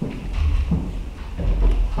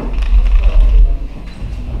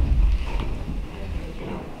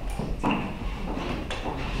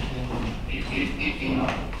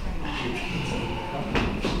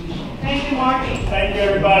 Thank you, Marty. Thank you,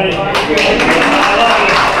 everybody.